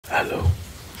Hello,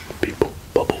 people.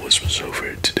 Bubble Whispers over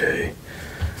here today.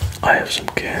 I have some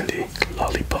candy,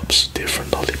 lollipops,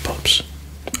 different lollipops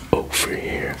over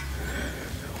here.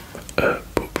 A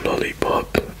poop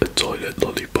lollipop, a toilet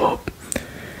lollipop,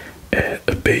 and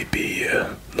a baby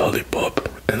lollipop,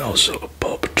 and also a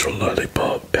Paw Patrol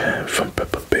lollipop and from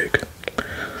Peppa Pig.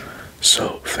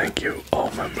 So thank you all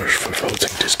members for voting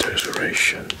this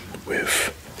decoration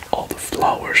with all the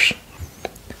flowers.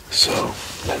 So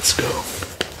let's go.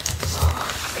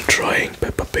 I'm trying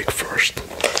Peppa Pig first.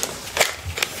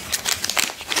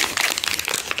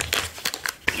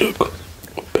 Look,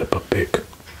 Peppa Pig.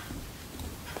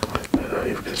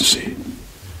 You can see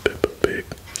Peppa Pig.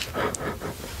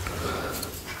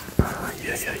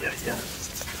 Yeah.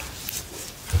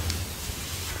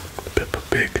 Peppa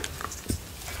Pig.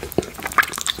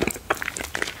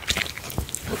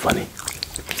 Funny.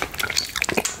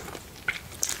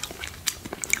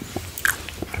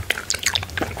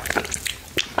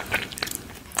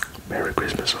 Merry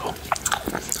Christmas all.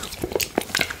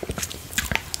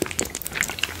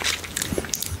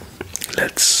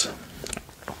 Let's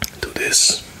do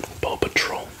this Paw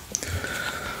Patrol.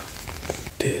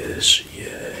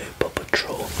 Paw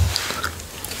Patrol.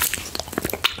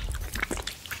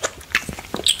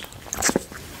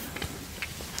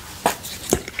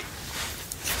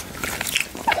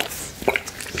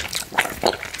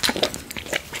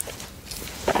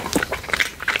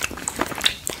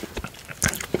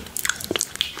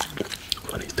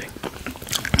 Funny thing.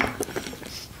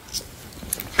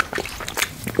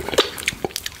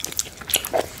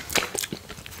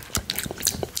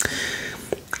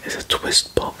 It's a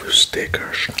twist pop with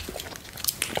stickers.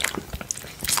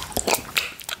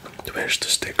 Where's the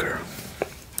sticker?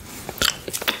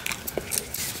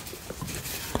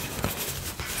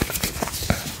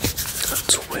 A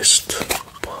twist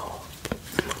pop.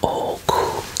 Oh,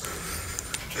 cool.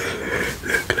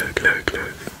 Look.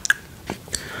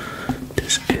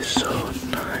 This is so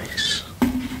nice.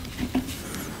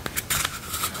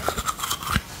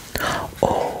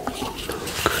 Oh, look.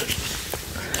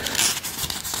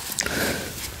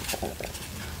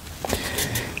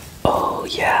 Oh,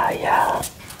 yeah.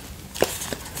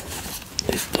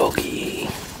 This doggy,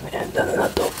 and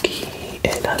another doggy,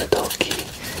 and another doggy.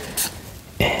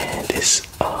 And this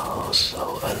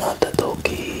also another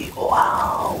doggy.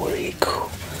 Wow, very cool.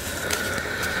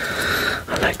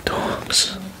 I like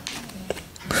dogs.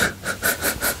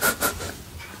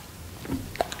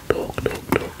 Dog.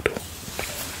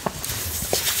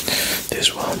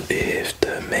 This one is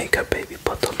the Mega Baby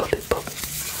Bottle Lollipop.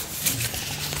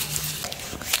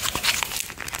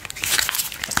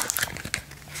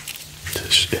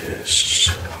 This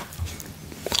is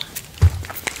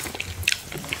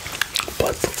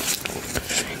but I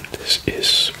think this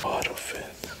is part of it.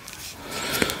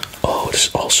 Oh, there's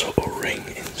also a ring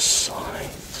inside.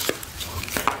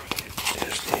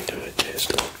 Just need to do this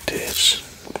like this.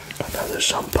 Another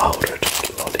some powdered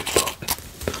lollipop.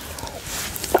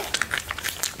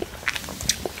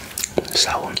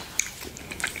 Sour.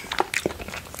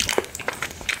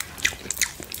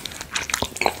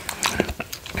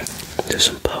 There's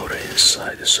some powder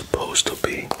inside. It's supposed to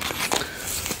be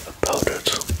a powdered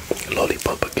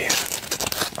lollipop again.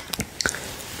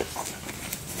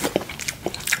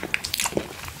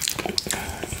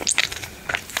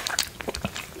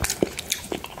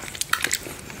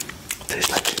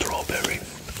 Tastes like strawberry.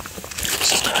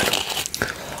 It's kind of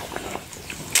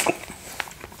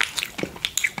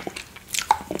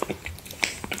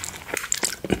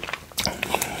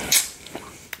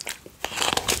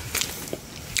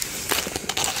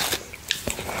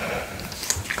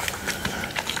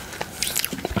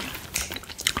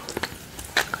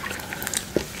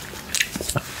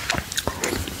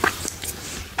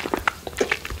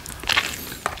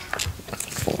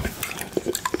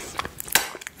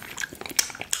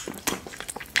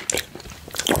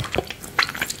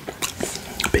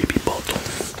baby bottle.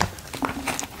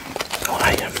 Oh,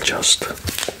 I am just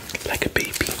like a baby.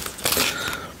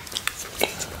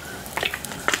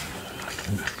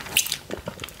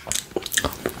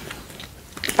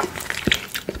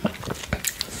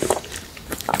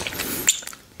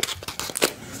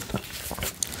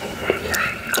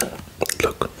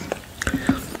 Look,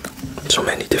 so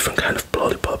many different kind of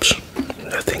lollipops.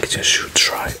 I think you should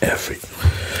try every.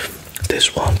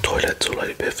 This one toilet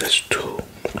lollipop. There's two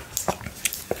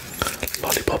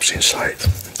lollipops inside.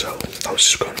 So how's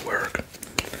this gonna work?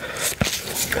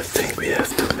 I think we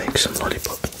have to make some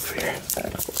lollipop over here.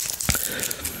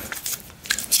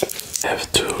 I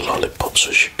have two lollipops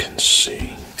as you can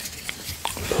see.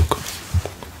 Look,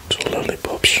 two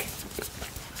lollipops.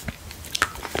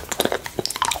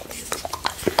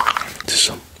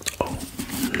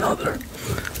 another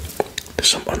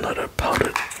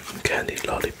powdered candy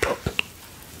lollipop.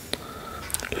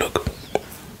 Look,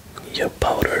 yeah,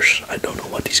 powders. I don't know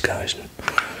what these guys,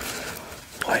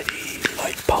 why they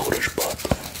like powders, but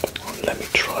let me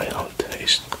try how it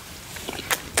tastes.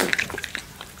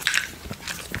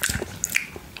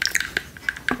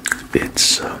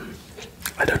 It's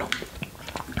I don't know,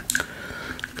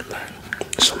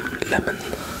 some lemon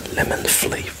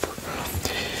flavor.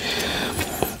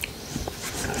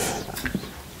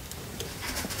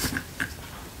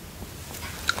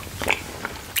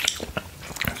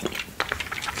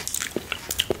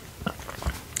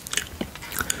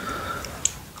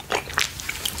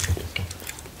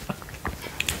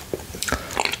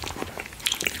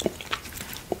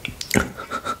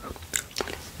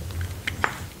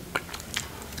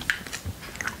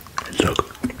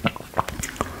 Look,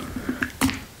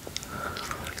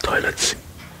 toilets.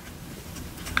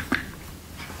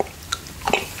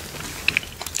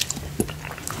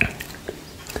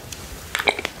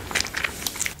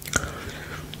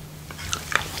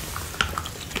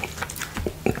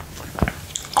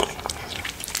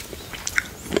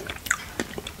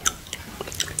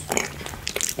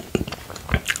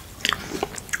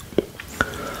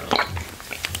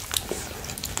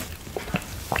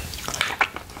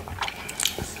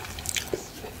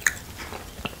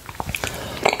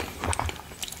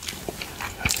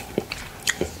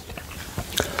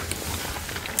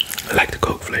 I like the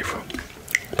Coke flavor,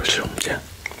 but so yeah,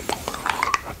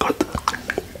 I got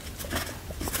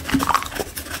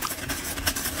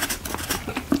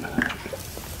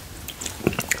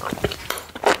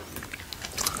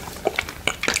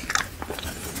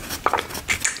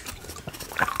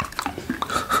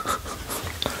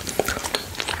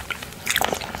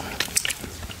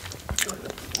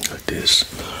like this.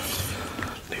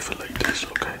 Leave it like this,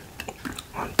 okay?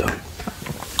 I'm done.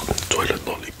 Toilet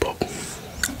lollipop.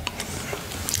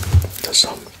 That's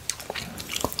some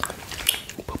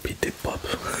puppy dip pop.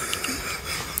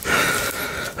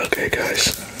 Okay,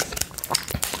 guys.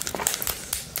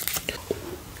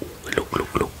 Look.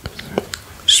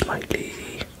 Smiley.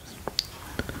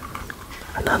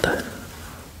 Another.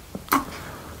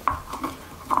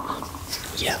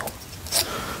 Yeah.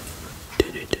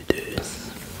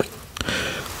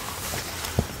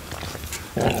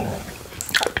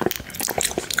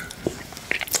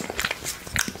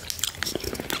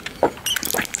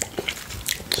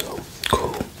 So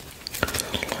cool.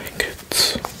 Like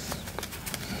it.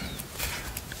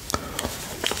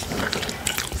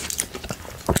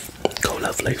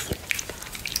 Cola flavor.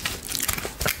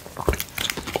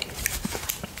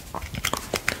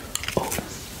 Oh.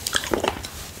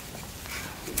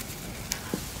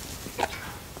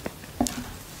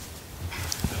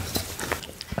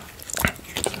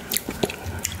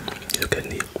 You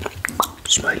can eat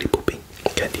smiley pooping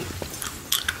candy.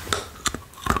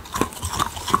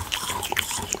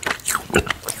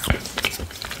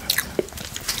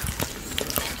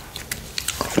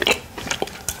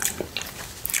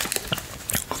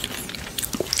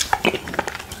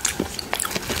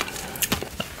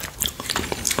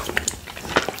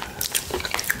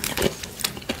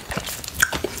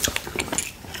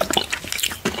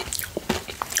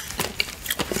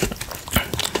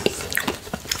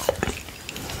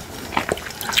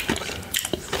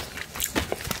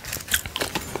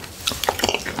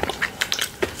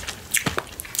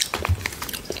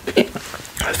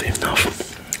 I think enough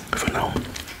for now.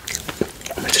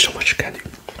 I made so much candy.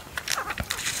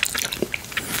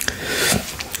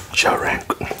 Shall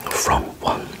rank from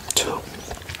 1 to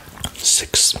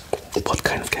 6. What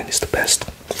kind of candy is the best?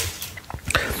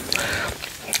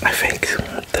 I think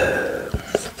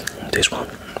this one,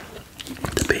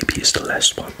 the baby, is the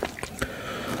last one.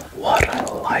 What I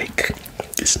like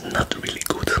is not really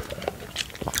good.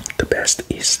 The best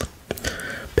is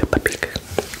Peppa Pig.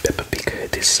 Peppa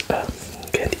Pig, this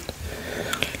candy.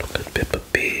 Look at Peppa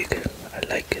Pig. I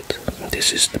like it.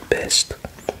 This is the best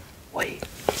way.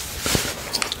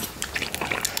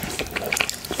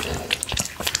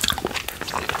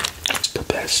 The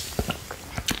best.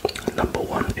 Number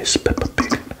 1 is Peppa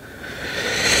Pig.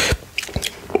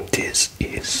 This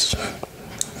is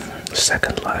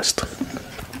second last.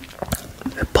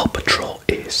 The Paw Patrol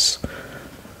is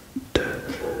the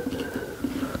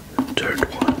third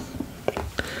one.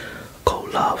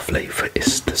 Cola flavor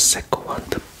is the second one,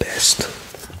 the best.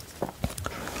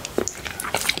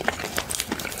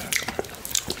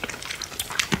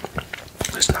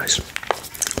 It's nice.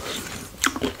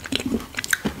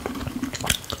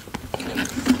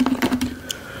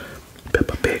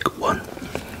 Peppa Pig 1.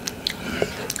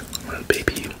 And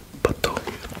Baby Pato,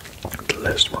 the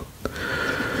last one.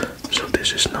 So this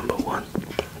This is number 1,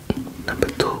 number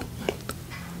 2,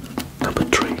 number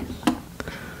 3,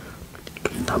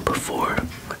 number 4,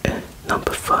 and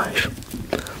number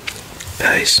 5.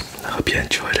 Guys, I hope you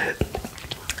enjoyed it.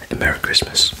 And Merry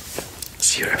Christmas.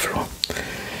 See you everyone.